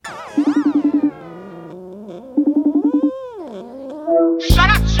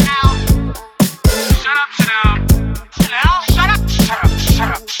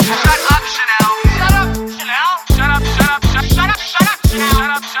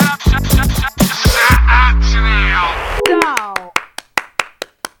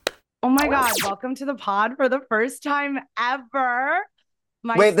welcome to the pod for the first time ever.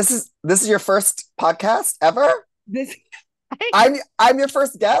 My Wait, this is your first podcast ever? this I'm your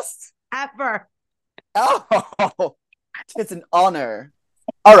first guest? ever. Oh, it's an honor.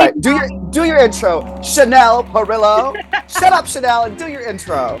 All right, do your intro. Chanel Parillo. Shut up, Chanel, and do your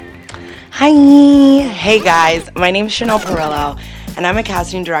intro. Hi. Hey guys, my name is Chanel Parillo, and I'm a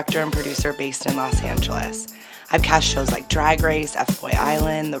casting director and producer based in Los Angeles. I've cast shows like Drag Race, F-Boy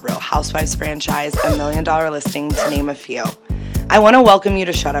Island, the Real Housewives franchise, A Million Dollar Listing, to name a few. I want to welcome you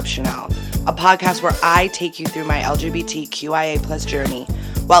to Shut Up Chanel, a podcast where I take you through my LGBTQIA plus journey,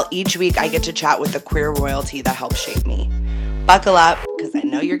 while each week I get to chat with the queer royalty that helped shape me. Buckle up, because I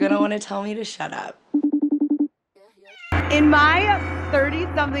know you're going to want to tell me to shut up. In my 30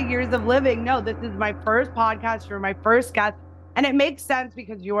 something years of living, no, this is my first podcast. You're my first guest. And it makes sense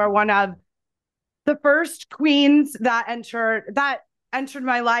because you are one of the first queens that entered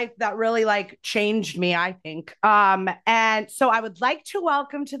my life that really like changed me, I think. And so I would like to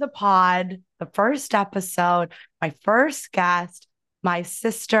welcome to the pod, the first episode, my first guest, my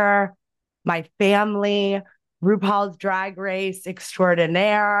sister, my family, RuPaul's Drag Race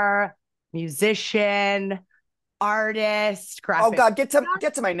extraordinaire, musician, artist, Oh graphic. God, get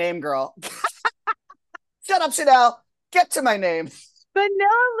to my name, girl. Shut up, Chanel. Get to my name.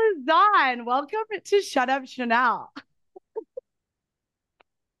 Manila Luzon. Welcome to Shut Up Chanel.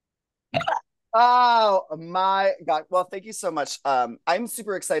 Oh my God. Well, thank you so much. I'm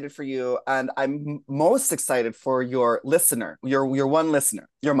super excited for you, and I'm most excited for your listener, your one listener,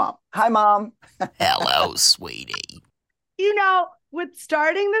 your mom. Hi, mom. Hello, sweetie. With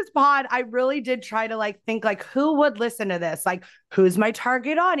starting this pod, I really did try to like think like who would listen to this? Like who's my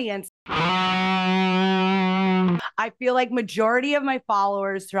target audience? I feel like majority of my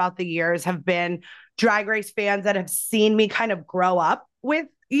followers throughout the years have been Drag Race fans that have seen me kind of grow up with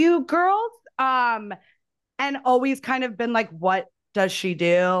you girls. And always kind of been like, what does she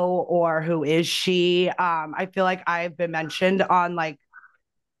do? Or who is she? I feel like I've been mentioned on like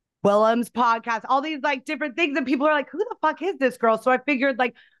Willem's podcast, all these like different things, and people are like, who the fuck is this girl? So I figured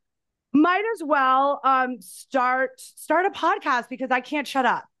like might as well start a podcast because I can't shut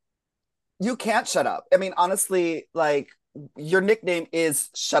up. You can't shut up. I mean, honestly, like your nickname is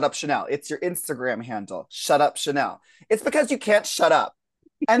Shut Up Chanel. It's your Instagram handle, Shut Up Chanel. It's because you can't shut up.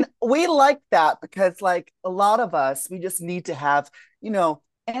 And we like that because, like, a lot of us, we just need to have,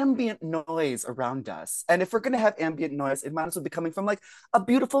 ambient noise around us. And if we're going to have ambient noise, it might as well be coming from like a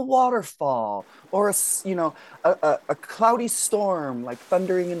beautiful waterfall or a cloudy storm, like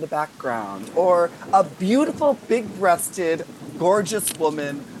thundering in the background, or a beautiful, big breasted, gorgeous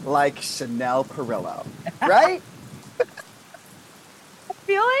woman like Chanel Perillo, right? I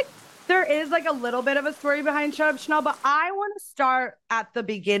feel like there is like a little bit of a story behind Shut Up Chanel, but I want to start at the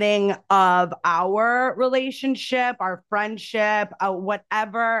beginning of our relationship, our friendship,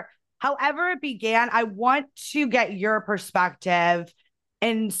 whatever, however it began. I want to get your perspective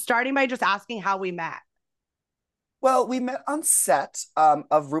and starting by just asking how we met. Well, we met on set of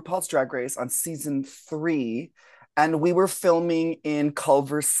RuPaul's Drag Race on season 3, and we were filming in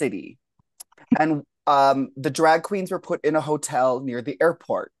Culver City. And the drag queens were put in a hotel near the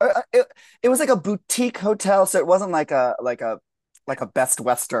airport. It was like a boutique hotel, so it wasn't like a Best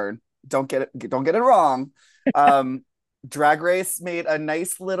Western. Don't get it wrong. Um, Drag Race made a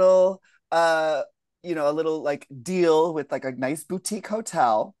nice little a little like deal with like a nice boutique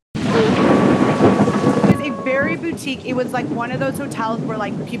hotel. It was a very boutique. It was like one of those hotels where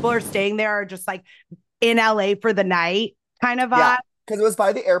like people are staying there or just like in LA for the night kind of Yeah, vibe. because it was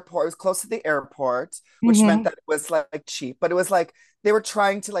by the airport. It was close to the airport, which meant Mm-hmm. that it was like cheap, but it was like they were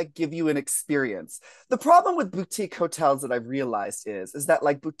trying to like give you an experience. The problem with boutique hotels that I've realized is that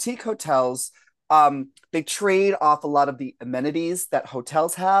like boutique hotels, they trade off a lot of the amenities that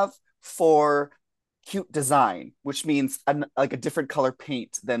hotels have for cute design, which means like a different color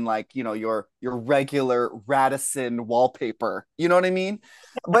paint than like your regular Radisson wallpaper. You know what I mean?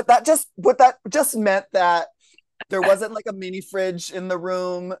 But that just meant that there wasn't like a mini fridge in the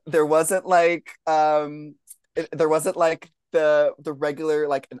room. There wasn't like the regular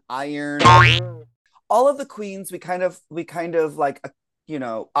like an iron. All of the queens we kind of like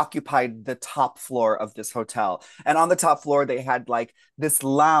occupied the top floor of this hotel. And on the top floor they had like this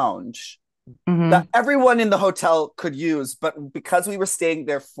lounge Mm-hmm. that everyone in the hotel could use, but because we were staying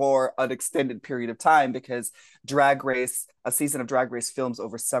there for an extended period of time, because a season of Drag Race films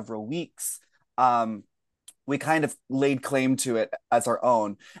over several weeks, we kind of laid claim to it as our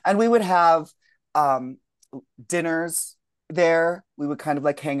own. And we would have um, dinners there. We would kind of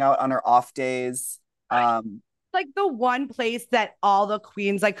like hang out on our off days. like the one place that all the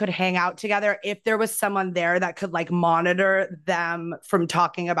queens like could hang out together if there was someone there that could like monitor them from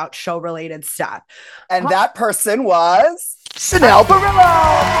talking about show related stuff. And that person was Chanel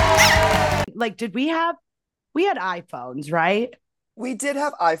Barillo. Like, we had iPhones, right? We did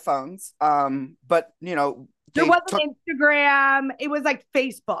have iPhones, but There wasn't Instagram. It was like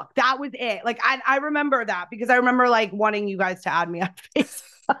Facebook. That was it. Like I remember that because I remember like wanting you guys to add me on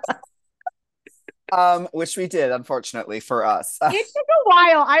Facebook. Which we did, unfortunately for us. It took a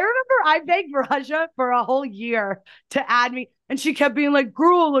while. I remember I begged Raja for a whole year to add me, and she kept being like,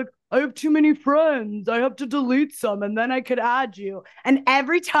 "Girl, like I have too many friends. I have to delete some, and then I could add you." And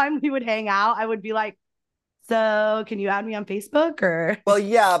every time we would hang out, I would be like, "So, can you add me on Facebook?" Or Well,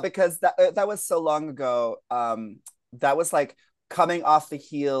 yeah, because that was so long ago. That was like coming off the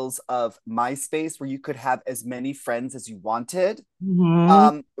heels of MySpace, where you could have as many friends as you wanted,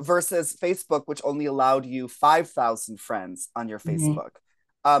 versus Facebook, which only allowed you 5,000 friends on your Facebook.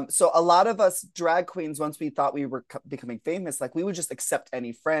 So a lot of us drag queens, once we thought we were becoming famous, like we would just accept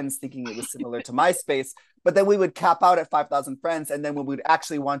any friends thinking it was similar to MySpace, but then we would cap out at 5,000 friends. And then when we'd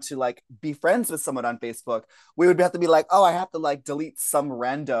actually want to like be friends with someone on Facebook, we would have to be like, oh, I have to like delete some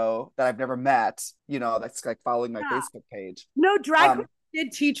rando that I've never met, that's like following my Facebook page. No, drag queen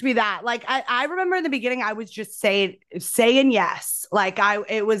did teach me that. Like I remember in the beginning, I was just saying yes. Like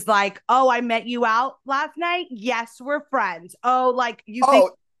it was like, oh, I met you out last night. Yes, we're friends. Oh, like you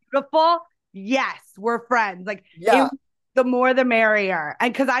think beautiful. Yes, we're friends. Like the more the merrier.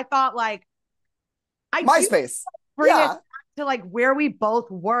 And because I thought like MySpace. Bring it back to like where we both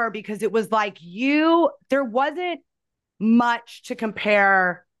were, because it was like there wasn't much to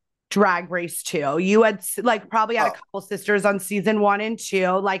compare Drag Race to. You had like probably had a couple sisters on season 1 and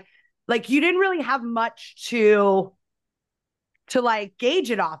 2. Like you didn't really have much to like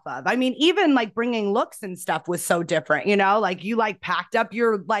gauge it off of. I mean, even like bringing looks and stuff was so different, like you like packed up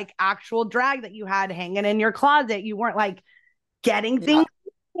your like actual drag that you had hanging in your closet. You weren't like getting things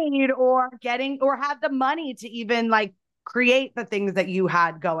made or have the money to even like create the things that you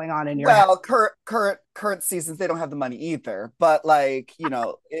had going on in your head. Current seasons, they don't have the money either, but like it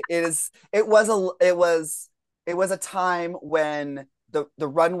was a time when the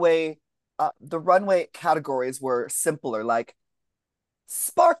runway categories were simpler, like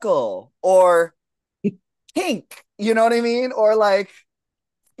sparkle or pink, you know what I mean, or like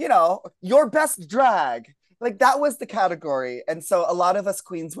your best drag. Like that was the category. And so a lot of us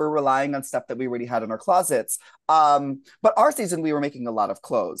queens were relying on stuff that we already had in our closets. But our season, we were making a lot of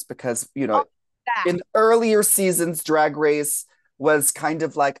clothes because, in the earlier seasons, Drag Race was kind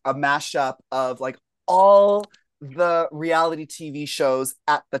of like a mashup of like all the reality TV shows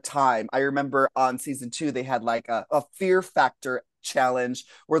at the time. I remember on season 2, they had like a Fear Factor challenge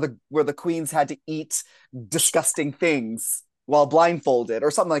where the queens had to eat disgusting things while blindfolded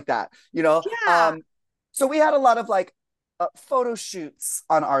or something like that, so we had a lot of like photo shoots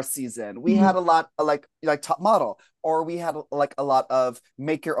on our season. We had a lot of like Top Model, or we had like a lot of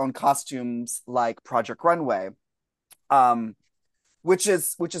make your own costumes like Project Runway, which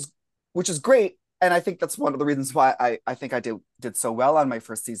is great. And I think that's one of the reasons why I think I did so well on my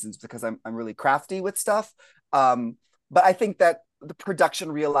first seasons, because I'm really crafty with stuff. But I think that the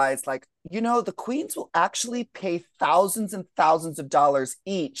production realized like, the queens will actually pay thousands and thousands of dollars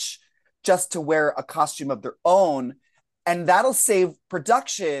each just to wear a costume of their own. And that'll save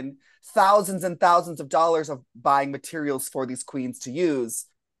production thousands and thousands of dollars of buying materials for these queens to use,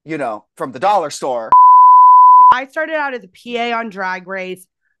 from the dollar store. I started out as a PA on Drag Race.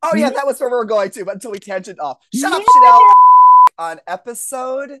 Oh yeah, that was where we were going to, but until we tangent off. Shut up, Chanel. On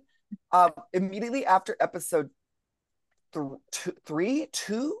episode, immediately after episode 2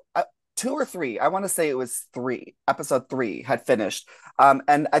 or 3, I want to say it was 3. Episode 3 had finished,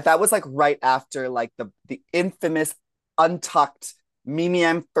 and that was like right after like the infamous Untucked Mimi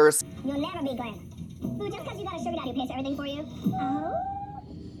M first. You'll never be glamour. Ooh, just because you got a sugar daddy who pays for everything for you. Oh.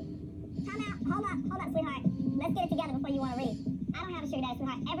 Time out. Hold up, sweetheart. Let's get it together before you want to read. I don't have a sugar daddy,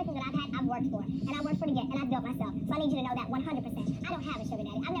 sweetheart. Everything that I've had, I've worked for, and I worked for to get, and I built myself. So I need you to know that 100%. I don't have a sugar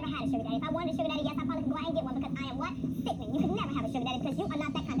daddy. I've never had a sugar daddy. If I wanted a sugar daddy, yes, I probably could go out and get one, because I am what? Sickening. You could never have a sugar daddy because you are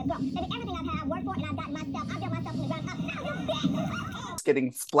not that kind of girl. Baby, everything I've had, I've worked for, and I've got myself. I built myself from the ground up. Now you bitch. Getting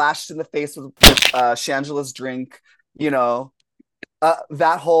splashed in the face with Shangela's drink,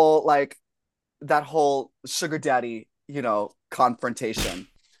 that whole sugar daddy, confrontation.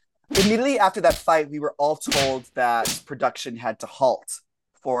 Immediately after that fight, we were all told that production had to halt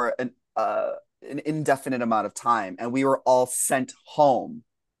for an indefinite amount of time, and we were all sent home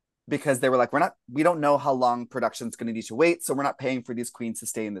because they were like, we don't know how long production's going to need to wait, so we're not paying for these queens to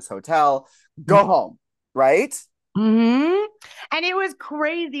stay in this hotel. Go home. right? And it was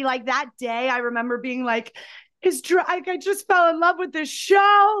crazy. Like that day, I remember being like, I just fell in love with this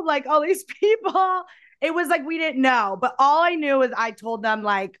show. Like all these people. It was like we didn't know. But all I knew is I told them,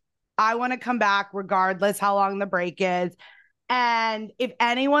 like, I want to come back regardless how long the break is. And if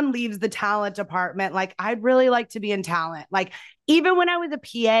anyone leaves the talent department, like I'd really like to be in talent. Like even when I was a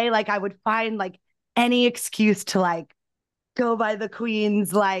PA, like I would find like any excuse to like go by the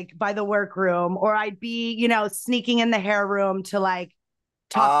queens, like by the workroom, or I'd be, sneaking in the hair room to like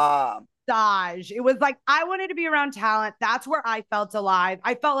talk Ah, massage. It was like I wanted to be around talent. That's where I felt alive.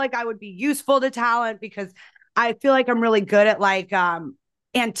 I felt like I would be useful to talent because I feel like I'm really good at like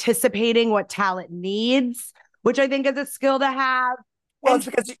anticipating what talent needs, which I think is a skill to have. well, And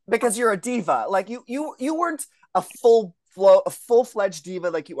it's because you're a diva. Like you weren't a full-fledged diva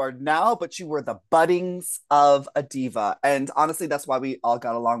like you are now, but you were the buddings of a diva. And honestly, that's why we all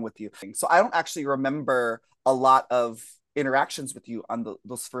got along with you. So I don't actually remember a lot of interactions with you on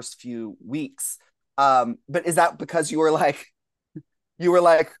those first few weeks. But is that because you were like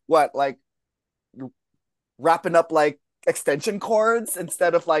what, like wrapping up like extension cords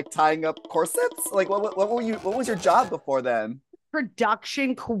instead of like tying up corsets? Like what was your job before then?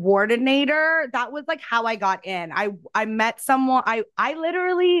 production coordinator. That was like how I got in. I met someone. I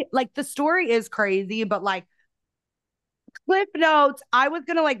literally, like, the story is crazy, but like cliff notes, I was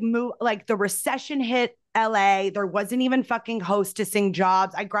gonna like move, like the recession hit LA. There wasn't even fucking hostessing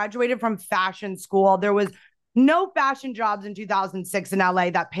jobs. I graduated from fashion school. There was no fashion jobs in 2006 in LA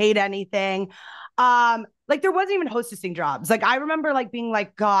that paid anything. Like there wasn't even hostessing jobs. Like I remember like being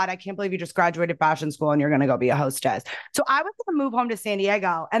like, God, I can't believe you just graduated fashion school and you're gonna go be a hostess. So I was gonna move home to San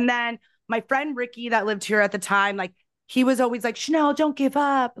Diego. And then my friend Ricky that lived here at the time, like he was always like, Chanel, don't give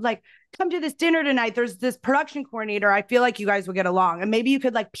up. Like, come to this dinner tonight. There's this production coordinator. I feel like you guys will get along. And maybe you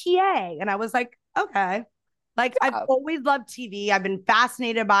could like PA. And I was like, okay. Like I've Yeah, always loved TV. I've been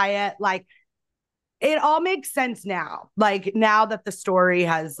fascinated by it. Like it all makes sense now. Like now that the story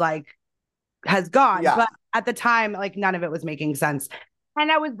has gone. yeah. But at the time, like none of it was making sense.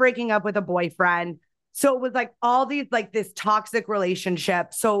 And I was breaking up with a boyfriend. So it was like all these, like this toxic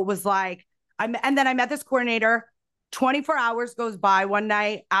relationship. So it was like, and then I met this coordinator. 24 hours goes by one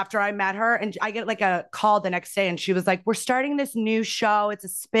night after I met her, and I get like a call the next day, and she was like, we're starting this new show. It's a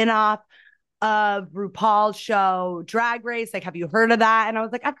spinoff of RuPaul's show, Drag Race. Like, have you heard of that? And I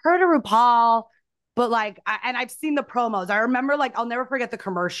was like, I've heard of RuPaul, but like, and I've seen the promos. I remember, like, I'll never forget the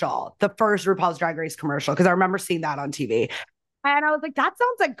commercial, the first RuPaul's Drag Race commercial, because I remember seeing that on TV. And I was like, that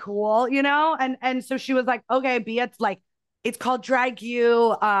sounds like cool, And so she was like, okay, be it's like, it's called Drag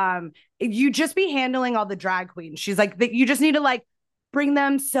You. You just be handling all the drag queens. She's like, you just need to like bring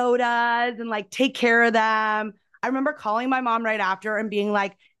them sodas and like take care of them. I remember calling my mom right after and being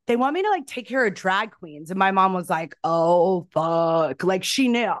like, they want me to like take care of drag queens. And my mom was like, oh fuck. Like she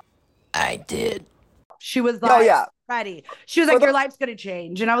knew. I did. She was Oh like, yeah. ready. She was For like, your the life's gonna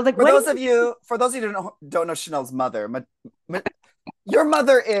change. And I was like, for what? those of you for those of you who don't know Chanel's mother, ma- your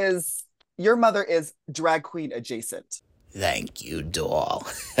mother is drag queen adjacent. Thank you, doll.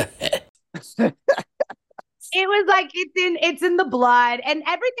 It was like it's in the blood, and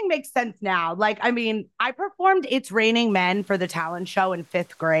everything makes sense now. Like, I mean, I performed It's Raining Men for the talent show in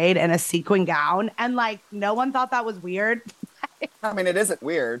fifth grade in a sequin gown, and like no one thought that was weird. I mean, it isn't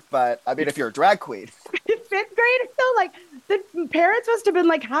weird, but I mean, if you're a drag queen, Fifth grade, so like the parents must have been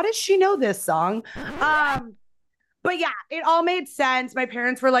like, how does she know this song? But yeah, it all made sense. My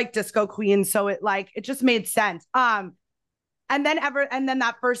parents were like disco queens, so it just made sense. And then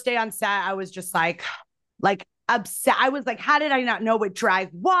that first day on set, I was just like upset. I was like, how did I not know what drag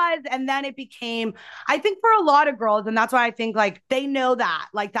was? And then it became, I think for a lot of girls, and that's why I think like they know that,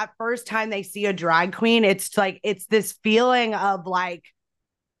 like that first time they see a drag queen, it's like, it's this feeling of like,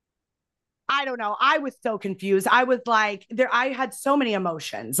 I don't know. I was so confused. I was like, I had so many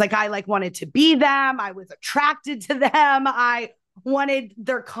emotions. Like I like wanted to be them. I was attracted to them. I wanted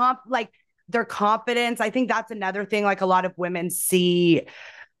their confidence. I think that's another thing. Like a lot of women see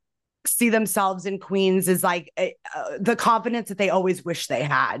themselves in queens is like the confidence that they always wish they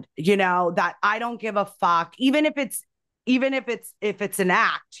had, that I don't give a fuck, even if it's an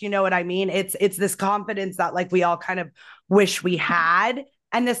act, you know what I mean? It's this confidence that like we all kind of wish we had,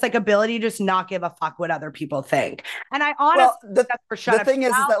 and this like ability to just not give a fuck what other people think. And I honestly well, the that's for Shut the Up thing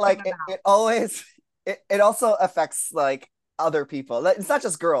is Chanel that came like about. it always it also affects like other people. It's not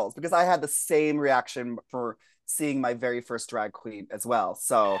just girls, because I had the same reaction for seeing my very first drag queen as well.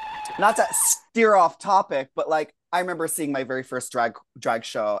 So not to steer off topic, but like I remember seeing my very first drag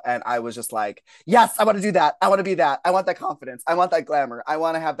show, and I was just like, yes, I want to do that. I want to be that. I want that confidence. I want that glamour. I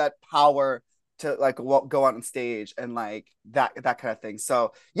want to have that power to like go out on stage and like that kind of thing.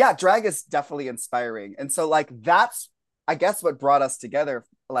 So yeah, drag is definitely inspiring. And so like that's I guess what brought us together,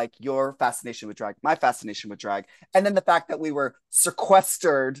 like your fascination with drag, my fascination with drag, and then the fact that we were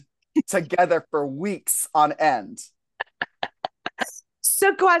sequestered together for weeks on end.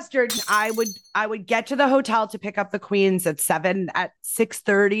 Sequestered. I would get to the hotel to pick up the queens at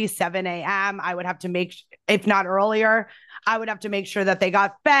 6:30, 7 a.m. I would have to make, if not earlier, I would have to make sure that they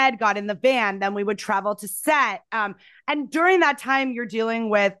got fed, got in the van. Then we would travel to set. And during that time, you're dealing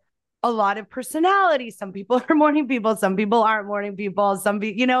with a lot of personalities. Some people are morning people, some people aren't morning people,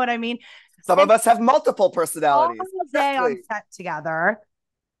 you know what I mean? Some of us have multiple personalities. All day on set together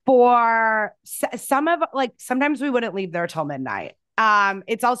for some of, like, sometimes we wouldn't leave there till midnight.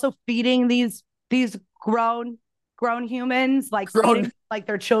 It's also feeding these grown humans, like feeding like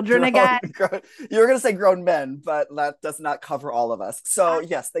their children again. You were going to say grown men, but that does not cover all of us. So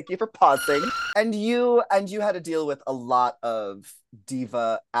yes, thank you for pausing. And you had to deal with a lot of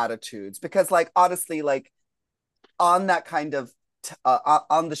diva attitudes because, like, honestly, like on that kind of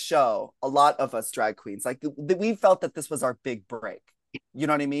on the show, a lot of us drag queens, like we felt that this was our big break. You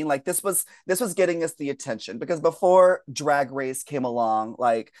know what I mean? Like this was getting us the attention because before Drag Race came along,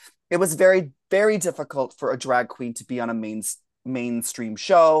 like it was very, very difficult for a drag queen to be on a mainstream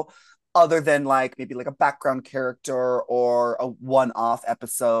show other than like maybe like a background character or a one-off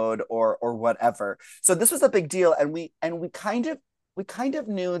episode or whatever. So this was a big deal. And we kind of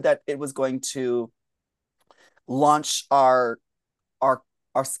knew that it was going to launch ourselves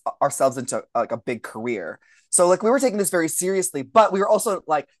into like a big career. So like we were taking this very seriously, but we were also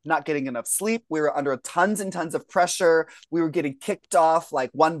like not getting enough sleep. We were under tons and tons of pressure. We were getting kicked off like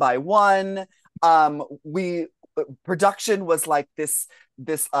one by one. Production was like this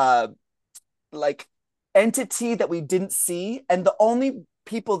like entity that we didn't see, and the only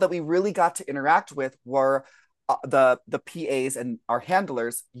people that we really got to interact with were the PAs and our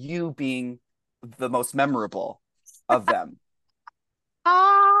handlers. You being the most memorable of them.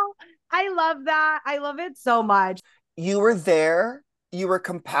 Oh, I love that. I love it so much. You were there, you were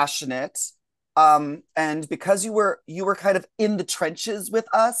compassionate. And because you were kind of in the trenches with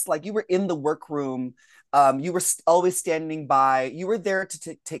us, like you were in the workroom, you were always standing by, you were there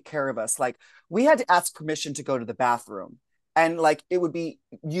to take care of us. Like we had to ask permission to go to the bathroom. And like it would be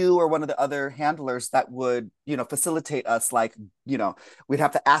you or one of the other handlers that would, facilitate us. Like, we'd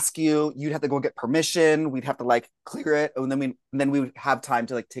have to ask you, you'd have to go get permission, we'd have to like clear it, and then we would have time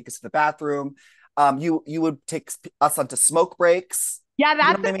to like take us to the bathroom. You would take us onto smoke breaks. Yeah,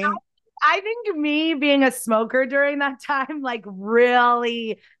 that's what I mean. I think me being a smoker during that time, like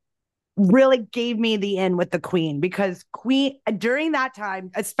really, really gave me the in with the queen, because during that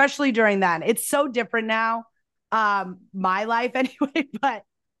time, especially during that, it's so different now. My life anyway, but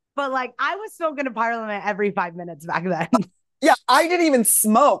like I was smoking a Parliament every 5 minutes back then. Yeah, I didn't even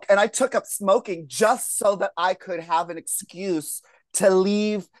smoke, and I took up smoking just so that I could have an excuse to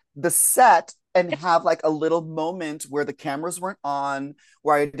leave the set and have like a little moment where the cameras weren't on,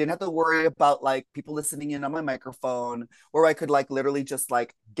 where I didn't have to worry about like people listening in on my microphone, where I could like literally just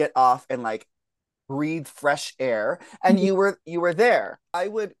like get off and like breathe fresh air. And you were there. I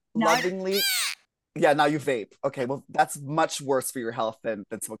would lovingly. Yeah, now you vape. Okay, well, that's much worse for your health than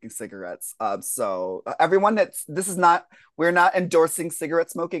smoking cigarettes. So everyone, we're not endorsing cigarette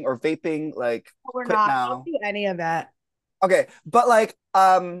smoking or vaping. Like, we're not. Now. Don't do any of it. Okay, but like,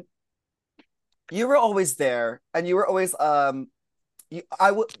 you were always there, and you were always we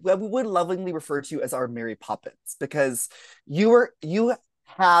would lovingly refer to you as our Mary Poppins, because you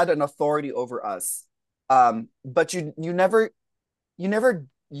had an authority over us, but you never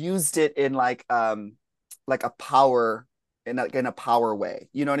used it in like a power in a power way.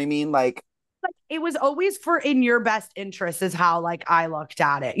 You know what I mean? Like it was always in your best interest is how like I looked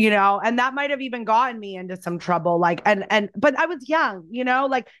at it, and that might have even gotten me into some trouble. Like, but I was young,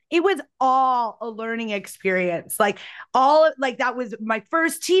 like it was all a learning experience. Like that was my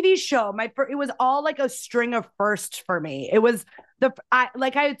first TV show. It was all like a string of firsts for me. It was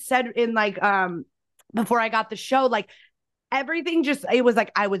like I had said in like, before I got the show, like, everything it was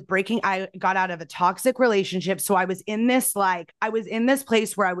like I got out of a toxic relationship. So I was in this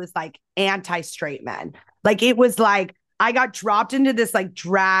place where I was like anti-straight men. Like it was like I got dropped into this like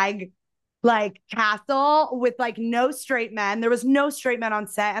drag like castle with like no straight men. There was no straight men on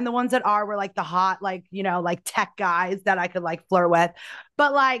set. And the ones that were like the hot, like, like tech guys that I could like flirt with.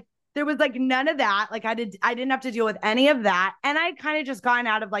 But like there was like none of that. Like I didn't have to deal with any of that. And I kind of just gotten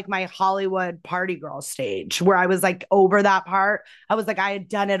out of like my Hollywood party girl stage where I was like over that part. I was like, I had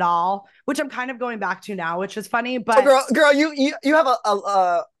done it all, which I'm kind of going back to now, which is funny. But girl, you have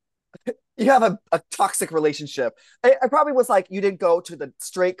You have a toxic relationship. I probably was like, you didn't go to the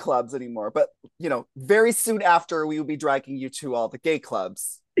straight clubs anymore, but very soon after we would be dragging you to all the gay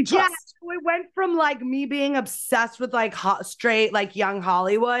clubs. Yeah, Trust. we went from like me being obsessed with like straight, like young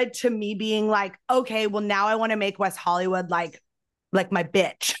Hollywood to me being like, okay, well now I want to make West Hollywood like my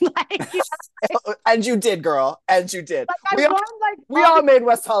bitch. Like, And you did, girl. And you did. like I We all, won like we all all the made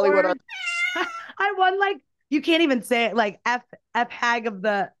West Hollywood our. awards. I won like you can't even say it, like F Hag of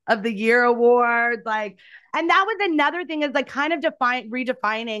the Year award. Like, and that was another thing, is like kind of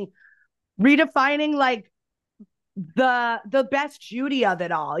redefining like the best Judy of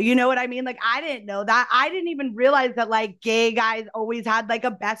it all. You know what I mean? Like, I didn't know that. I didn't even realize that like gay guys always had like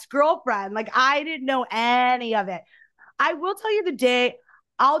a best girlfriend. Like, I didn't know any of it. I will tell you the day,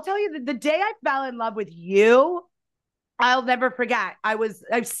 I'll tell you that the day I fell in love with you, I'll never forget. I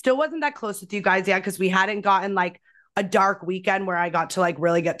still wasn't that close with you guys yet because we hadn't gotten like a dark weekend where I got to like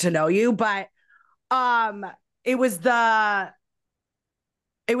really get to know you. But um it was the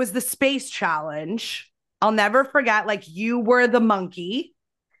it was the space challenge. I'll never forget. Like, you were the monkey.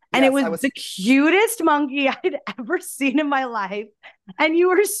 And it Yes, was I was. the cutest monkey I'd ever seen in my life. And you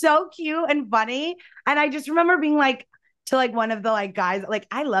were so cute and funny. And I just remember being like, to like one of the like guys, like,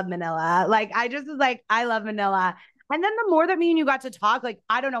 I love Manila. Like, I just was like, I love Manila. And then the more that me and you got to talk, like,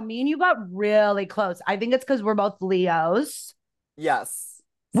 I don't know, me and you got really close. I think it's because we're both Leos. Yes.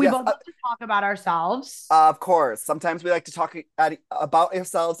 We Yes. both love to talk about ourselves. Of course. Sometimes we like to talk about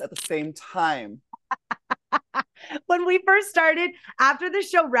ourselves at the same time. When we first started, after the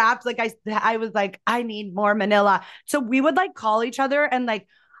show wrapped, like I was like, I need more Manila. So we would like call each other, and like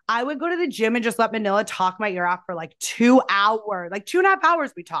I would go to the gym and just let Manila talk my ear off for like 2 hours, like 2.5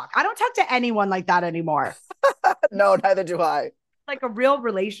 hours we talk. I don't talk to anyone like that anymore. No, neither do I. Like a real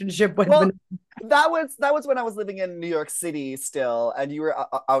relationship with Well, Manila. that was when I was living in New York City still, and you were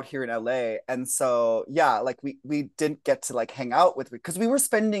out here in LA, and so yeah, like we didn't get to like hang out with, because we were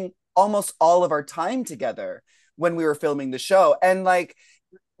spending almost all of our time together when we were filming the show, and like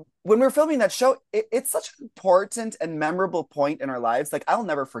when we were filming that show, it's such an important and memorable point in our lives. Like, I'll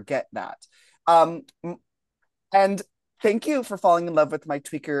never forget that. Um, and thank you for falling in love with my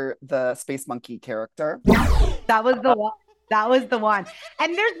tweaker, the space monkey character. That was the one. That was the one.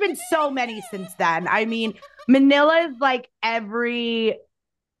 And there's been so many since then. I mean, Manila is like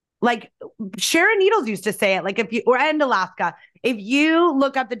Sharon Needles used to say it, like if you, or and Alaska, if you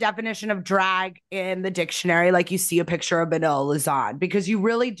look up the definition of drag in the dictionary, like you see a picture of Manila Luzon, because you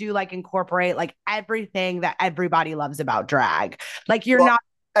really do like incorporate like everything that everybody loves about drag. Like, you're Well, not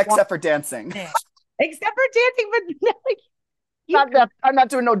except for dancing. except for dancing, but like, I'm not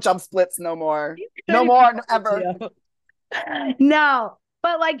doing no jump splits no more. you No could more, ever. No,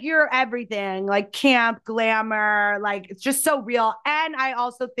 but like you're everything, like camp, glamour, like it's just so real. And I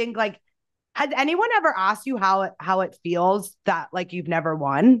also think like, has anyone ever asked you how it feels that like you've never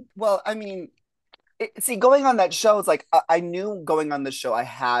won? Well, I mean, see, going on that show is like, I knew going on the show I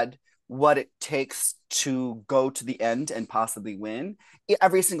had what it takes to go to the end and possibly win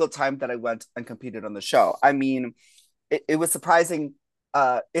every single time that I went and competed on the show. I mean, it was surprising.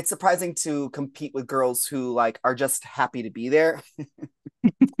 It's surprising to compete with girls who like are just happy to be there.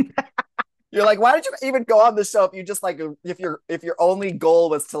 You're like, why did you even go on the show if you just like, if your only goal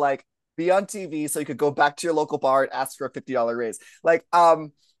was to like be on TV so you could go back to your local bar and ask for a $50 raise? Like,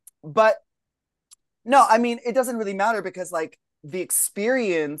 but no, I mean, it doesn't really matter, because like the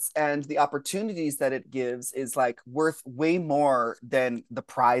experience and the opportunities that it gives is like worth way more than the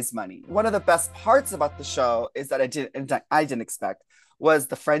prize money. One of the best parts about the show is that I didn't expect, was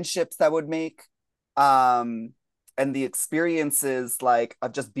the friendships that would make, and the experiences like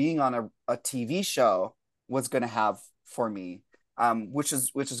of just being on a TV show was going to have for me, which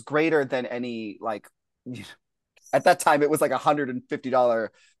is greater than any like at that time it was like $150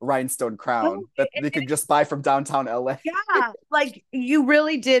 rhinestone crown that they could just buy from downtown LA. Yeah, like you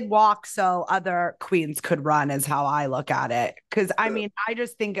really did walk so other queens could run, is how I look at it. Because I mean, I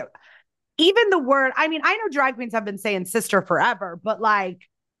just think even the word, I mean, I know drag queens have been saying sister forever, but like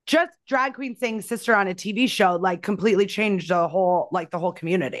just drag queen saying sister on a TV show like completely changed the whole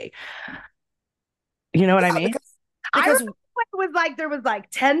community. You know what I Yeah, mean? I because remember when it was like there was like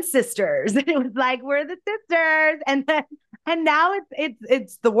 10 sisters, and it was like we're the sisters, and now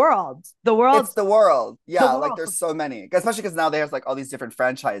it's the world. The world. it's the world. The Yeah, like world. there's so many, especially because now there's like all these different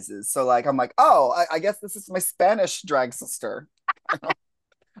franchises. So like I'm like, oh, I guess this is my Spanish drag sister.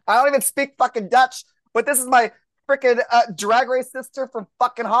 I don't even speak fucking Dutch, but this is my freaking drag race sister from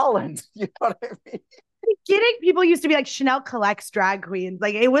fucking Holland. You know what I mean? Kidding. People used to be like Chanel collects drag queens.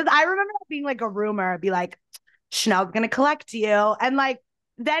 Like it was, I remember that being like a rumor. It'd be like, Chanel's gonna collect you. And like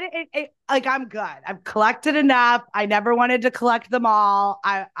then like I'm good. I've collected enough. I never wanted to collect them all.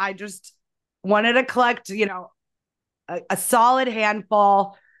 I just wanted to collect, a solid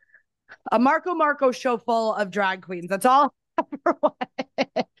handful, a Marco show full of drag queens. That's all I ever wanted.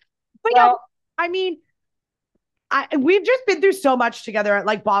 But yeah, Well, I mean, we've just been through so much together. It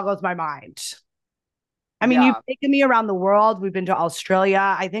like boggles my mind. I mean, you've yeah, taken me around the world. We've been to Australia,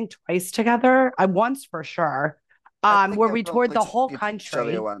 I think twice together. I once for sure. I think Where I we toured probably the took whole you to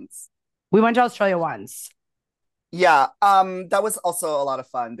Australia country. once. We went to Australia once. Yeah, that was also a lot of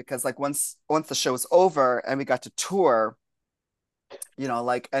fun because like once the show was over and we got to tour,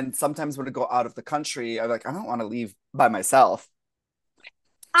 like, and sometimes when we go out of the country, I'm like, I don't want to leave by myself.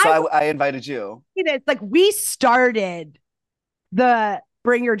 So I will I invited you. say this, like we started the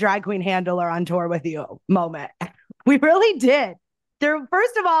bring your drag queen handler on tour with you moment. We really did. There,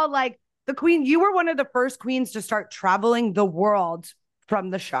 first of all, like the queen, you were one of the first queens to start traveling the world from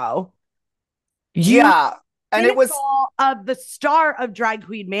the show. You Yeah. And it was pinnacle of the star of drag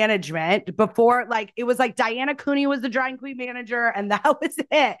queen management before, like it was like Diana Cooney was the drag queen manager, and that was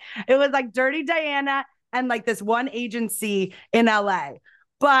it. It was like Dirty Diana and like this one agency in LA.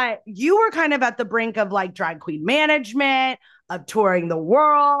 But you were kind of at the brink of like drag queen management, of touring the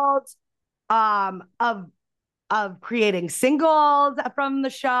world, of creating singles from the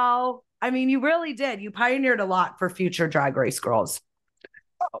show. I mean, you really did. You pioneered a lot for future drag race girls.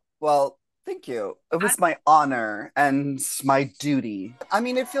 Well, thank you. It was my honor and my duty. I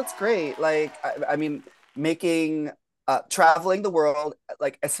mean, it feels great. Like, I mean, making, traveling the world,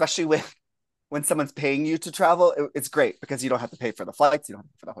 like, especially when someone's paying you to travel, it's great because you don't have to pay for the flights, you don't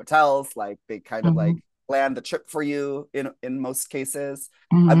have to pay for the hotels. Like, they kind of Mm-hmm. like plan the trip for you in most cases,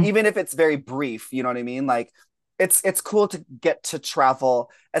 Mm-hmm. even if it's very brief. You know what I mean? Like, it's cool to get to travel,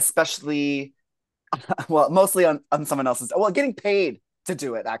 especially well, mostly on someone else's. Well, getting paid to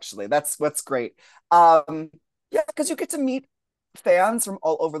do it actually. That's what's great. Yeah, because you get to meet fans from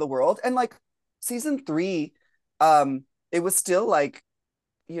all over the world, and like season three, it was still like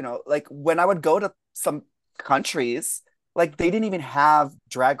like when I would go to some countries. Like they didn't even have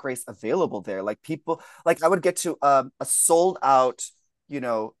drag race available there. Like people, like I would get to a sold out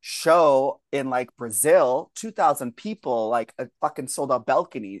show in like Brazil, 2,000 people, like a fucking sold out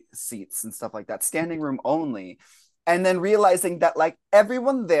balcony seats and stuff like that, standing room only. And then realizing that like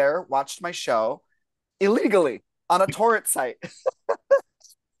everyone there watched my show illegally on a torrent site.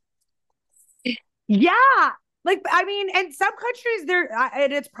 Yeah. Like, I mean, in some countries there,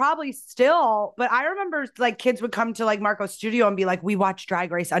 and it's probably still, but I remember like kids would come to like Marco's studio and be like, we watch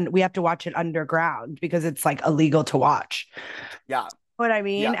Drag Race and we have to watch it underground because it's like illegal to watch. Yeah. What I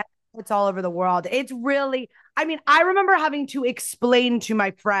mean? Yeah. And it's all over the world. It's really, I mean, I remember having to explain to my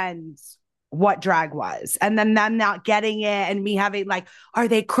friends what drag was and then them not getting it and me having like, are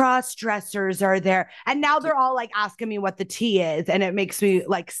they cross dressers? Are there? And now they're all like asking me what the tea is. And it makes me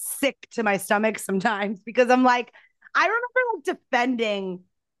like sick to my stomach sometimes because I'm like, I remember like defending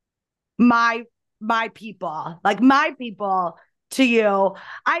my my people to you.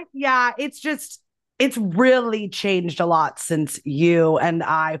 Yeah, it's really changed a lot since you and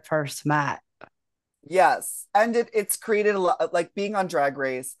I first met. Yes. And it's created a lot, like being on Drag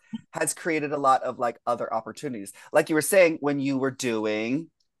Race has created a lot of like other opportunities. Like you were saying,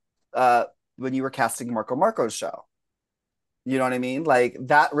 uh when you were casting Marco's show. You know what I mean? Like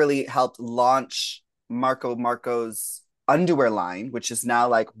that really helped launch Marco's underwear line, which is now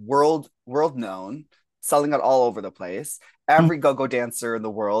like world known, selling it all over the place. Every go-go dancer in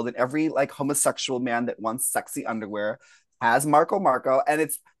the world and every like homosexual man that wants sexy underwear has Marco, and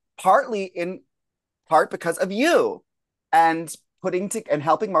it's partly in part because of you and and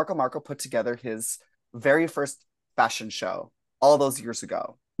helping Marco put together his very first fashion show all those years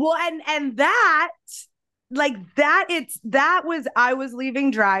ago. Well, and that like that that was I was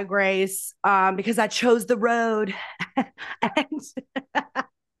leaving Drag Race because I chose the road. And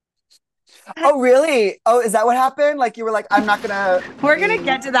Oh, really? Oh, is that what happened? Like you were like, I'm not gonna we're gonna be.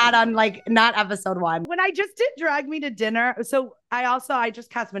 get to that on like not episode one. When I just did Drag Me to Dinner, so I just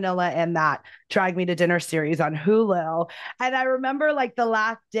cast Manila in that Drag Me to Dinner series on Hulu. And I remember like the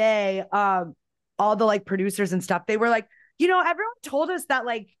last day, all the like producers and stuff, they were like, everyone told us that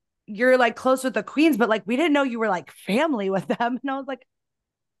like you're like close with the queens, but like we didn't know you were like family with them. And I was like,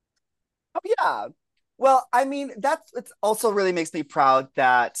 Oh, yeah. Well, I mean, it also really makes me proud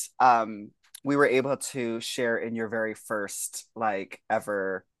that we were able to share in your very first like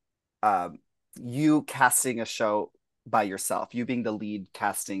ever um you casting a show by yourself, you being the lead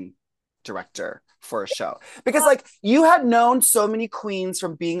casting director for a show. Because like you had known so many queens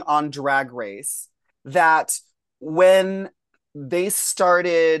from being on Drag Race that when they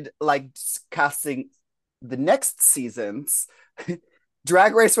started like casting the next seasons,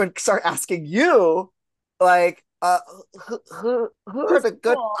 Drag Race would start asking you, like, who are the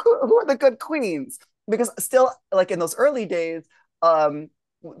good Cool. who are the good queens? Because still, like in those early days, the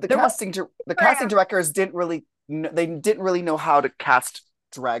There was casting directors they didn't really know how to cast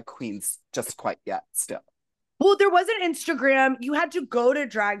drag queens just quite yet. Still, Well, there was an Instagram. You had to go to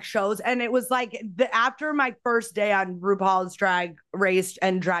drag shows, and it was like after my first day on RuPaul's Drag Race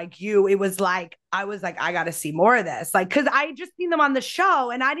and Drag You, it was like I was like, I got to see more of this, like because I just seen them on the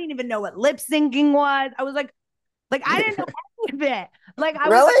show, and I didn't even know what lip syncing was. I was like I didn't know any of it. Like I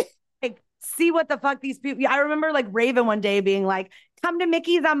was really? like, see what the fuck these people. I remember like Raven one day being like, "Come to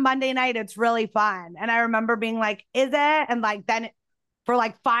Mickey's on Monday night. It's really fun." And I remember being like, "Is it?" And like then for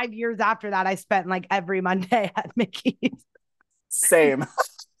like 5 years after that, I spent like every Monday at Mickey's Same.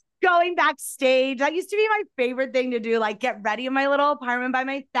 going backstage. That used to be my favorite thing to do, like get ready in my little apartment by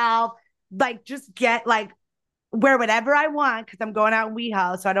myself, like just get like wear whatever I want because I'm going out in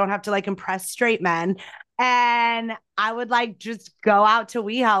WeHo, so I don't have to like impress straight men. And I would like just go out to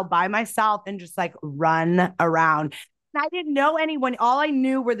WeHo by myself and just like run around. And I didn't know anyone. All I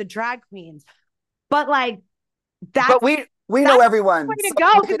knew were the drag queens. But like But that's we know that's everyone. the way to So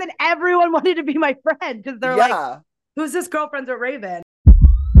go because then everyone wanted to be my friend because they're like, yeah. who's this girlfriend's with Raven?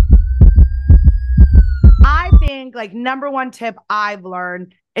 I think like number one tip I've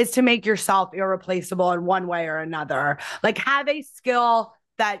learned is to make yourself irreplaceable in one way or another. Like have a skill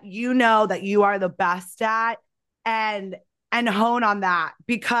that you know that you are the best at and hone on that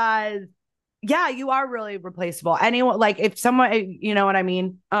because yeah, you are really replaceable. Anyone like if someone you know what I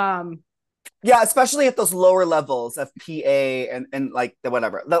mean? Yeah, especially at those lower levels of PA and like the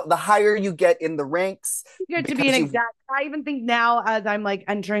whatever. The higher you get in the ranks, Good to be an because you exact. I even think now, as I'm like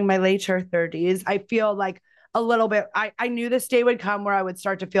entering my later 30s, I feel like a little bit. I knew this day would come where I would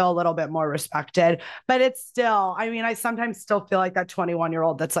start to feel a little bit more respected, but it's still. I mean, I sometimes still feel like that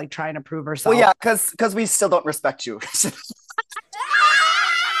 21-year-old that's like trying to prove well, herself. yeah, because we still don't respect you.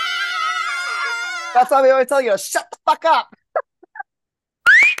 That's why we always tell you to shut the fuck up.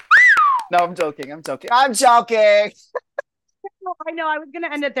 No, I'm joking. I'm joking. I'm joking. I know I was going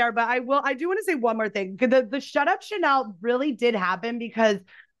to end it there, but I will. I do want to say one more thing. The shut up Chanel really did happen because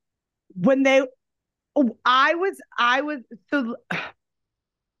when they, I was so.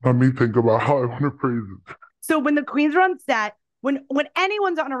 Let me think about how I want to phrase it. So when the queens are on set, when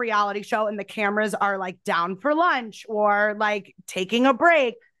anyone's on a reality show and the cameras are like down for lunch or like taking a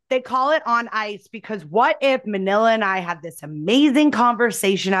break, they call it on ice because what if Manila and I had this amazing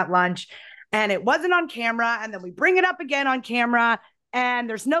conversation at lunch and it wasn't on camera and then we bring it up again on camera and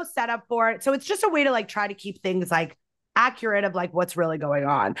there's no setup for it. So it's just a way to like try to keep things like accurate of like what's really going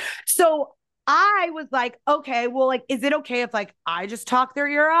on. So I was like, okay, well, like, is it okay if like I just talk their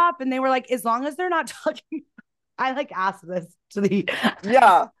ear up? And they were like, as long as they're not talking. I like asked this to the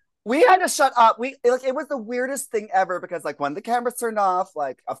Yeah. We had to shut up. We like it was the weirdest thing ever because like when the cameras turned off,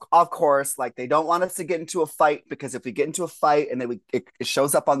 like of course, like they don't want us to get into a fight because if we get into a fight and then it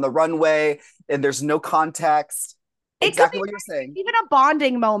shows up on the runway and there's no context, it could exactly be what you're saying. even a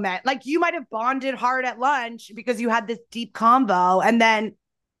bonding moment. Like you might have bonded hard at lunch because you had this deep convo and then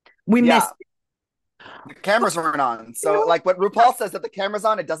we Yeah. missed. The cameras weren't on. So, like what RuPaul says, if the camera's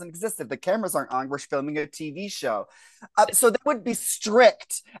on, it doesn't exist. If the cameras aren't on, we're filming a TV show. So they would be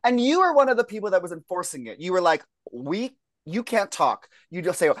strict. And you were one of the people that was enforcing it. You were like, you can't talk. You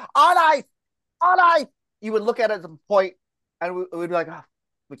just say, on ice, on ice. You would look at it at a point and we'd be like, oh,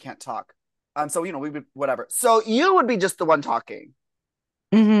 we can't talk. So, we would, whatever. So you would be just the one talking.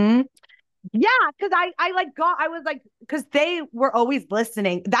 Mm-hmm. Yeah, because I was like, because they were always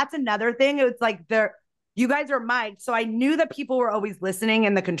listening. That's another thing. It was like you guys are mic'd. So I knew that people were always listening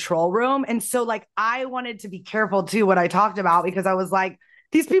in the control room. And so like I wanted to be careful too what I talked about because I was like,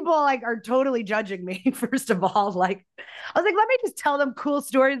 these people like are totally judging me, first of all. Like I was like, let me just tell them cool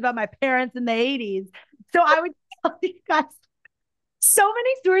stories about my parents in the 80s. So I would tell you guys so many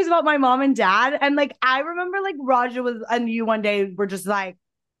stories about my mom and dad. And like I remember like Raja was and you one day were just like,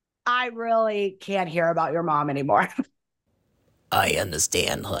 I really can't hear about your mom anymore. I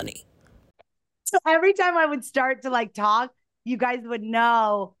understand, honey. So every time I would start to like talk, you guys would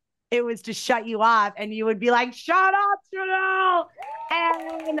know it was to shut you off and you would be like, shut up, Chanel.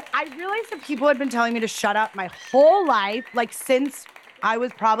 And I realized that people had been telling me to shut up my whole life, like since I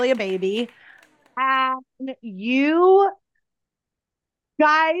was probably a baby. And you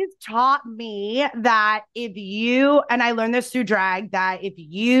guys taught me that and I learned this through drag, that if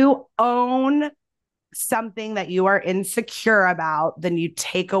you own something that you are insecure about, then you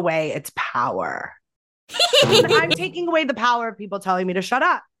take away its power. I'm taking away the power of people telling me to shut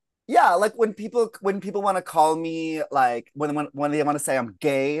up. Yeah, like when people want to call me, like when they want to say I'm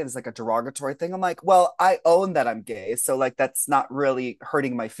gay, it's like a derogatory thing. I'm like, well, I own that I'm gay, so like that's not really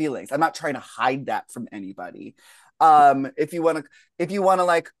hurting my feelings. I'm not trying to hide that from anybody. If you want to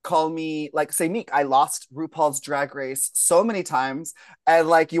like call me, like, say, Meek, I lost RuPaul's Drag Race so many times, and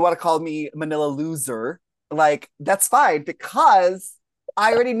like you want to call me Manila Loser, like that's fine, because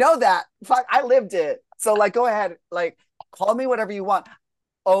I already know that. Fuck, I lived it. So like go ahead, like call me whatever you want.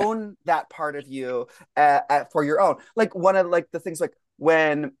 Own that part of you for your own. Like one of like the things, like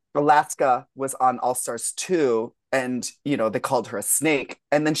when Alaska was on All Stars 2, and they called her a snake,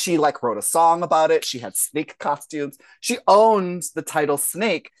 and then she like wrote a song about it. She had snake costumes. She owns the title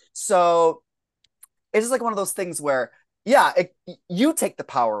Snake. So it's just like one of those things where, yeah, you take the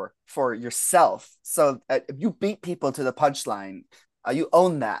power for yourself. So if you beat people to the punchline, you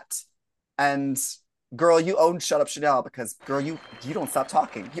own that. And girl, you own Shut Up Chanel, because girl, you don't stop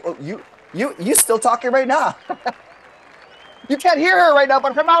talking. You still talking right now. You can't hear her right now,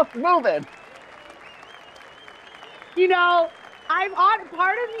 but her mouth's moving. I'm on,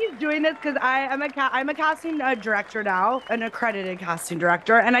 part of me is doing this because I'm a casting director now, an accredited casting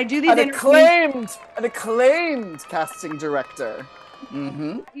director, and I do these an acclaimed casting director.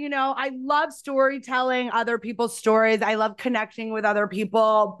 Mm-hmm. I love storytelling other people's stories. I love connecting with other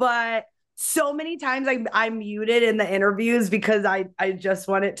people, but so many times I'm muted in the interviews because I just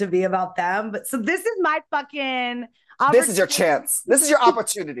want it to be about them. But so this is my fucking This is your chance. This is your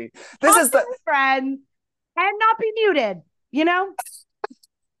opportunity. This is the friend and not be muted,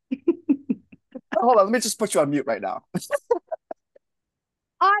 Hold on, let me just put you on mute right now.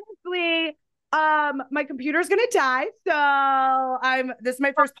 Honestly, my computer's gonna die, so this is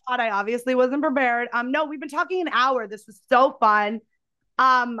my first pod. I obviously wasn't prepared. No, we've been talking an hour. This was so fun.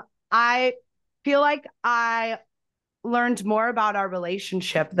 I feel like I learned more about our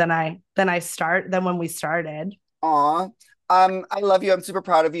relationship than when we started. Aw. I love you. I'm super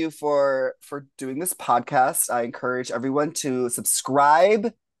proud of you for doing this podcast. I encourage everyone to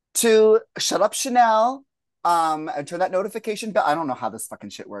subscribe to Shut Up Chanel, and turn that notification bell. I don't know how this fucking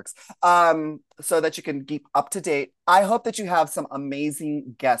shit works. So that you can keep up to date. I hope that you have some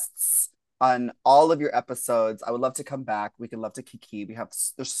amazing guests on all of your episodes. I would love to come back. We could love to kiki.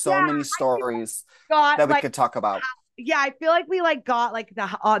 There's so many stories that we could talk about. Yeah, I feel like we got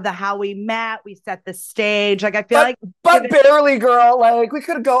the how we met. We set the stage. Like I feel but barely, girl. Like we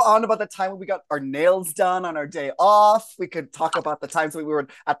could go on about the time when we got our nails done on our day off. We could talk about the times when we were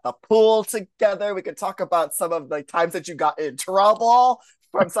at the pool together. We could talk about some of the times that you got in trouble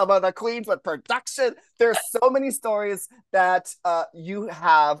from some of the queens with production. There's so many stories that you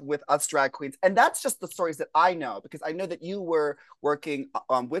have with us drag queens. And that's just the stories that I know, because I know that you were working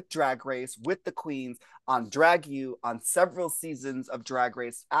with Drag Race, with the queens, on Drag U, on several seasons of Drag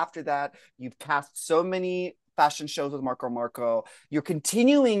Race. After that, you've cast so many fashion shows with Marco Marco. You're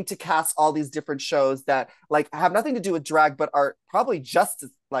continuing to cast all these different shows that like have nothing to do with drag, but are probably just as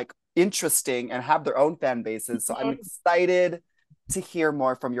like interesting and have their own fan bases. So I'm excited to hear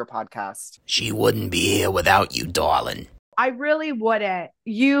more from your podcast. She wouldn't be here without you, darling. I really wouldn't.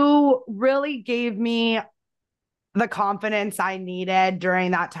 You really gave me the confidence I needed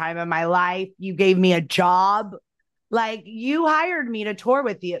during that time of my life. You gave me a job. Like you hired me to tour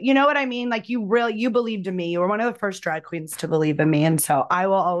with you. You know what I mean? Like you believed in me. You were one of the first drag queens to believe in me. And so I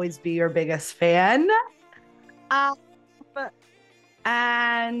will always be your biggest fan.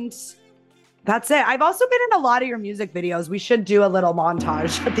 And that's it. I've also been in a lot of your music videos. We should do a little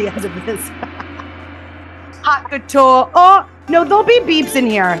montage at the end of this. Hot couture. Oh, no, there'll be beeps in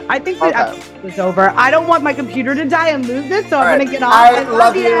here. I think the episode is over. I don't want my computer to die and lose it, so I'm going to get off. I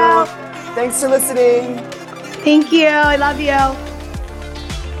love you. Thanks for listening. Thank you. I love you.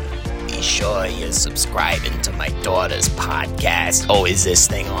 Be sure you're subscribing to my daughter's podcast. Oh, is this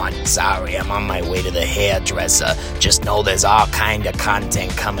thing on? Sorry, I'm on my way to the hairdresser. Just know there's all kind of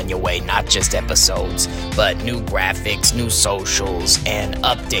content coming your way, not just episodes, but new graphics, new socials, and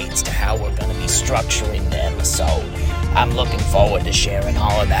updates to how we're going to be structuring the episode. I'm looking forward to sharing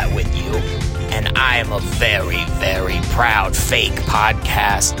all of that with you. And I am a very, very proud fake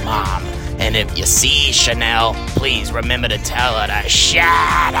podcast mom. And if you see Chanel, please remember to tell her to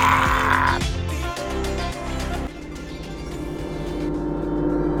shut up.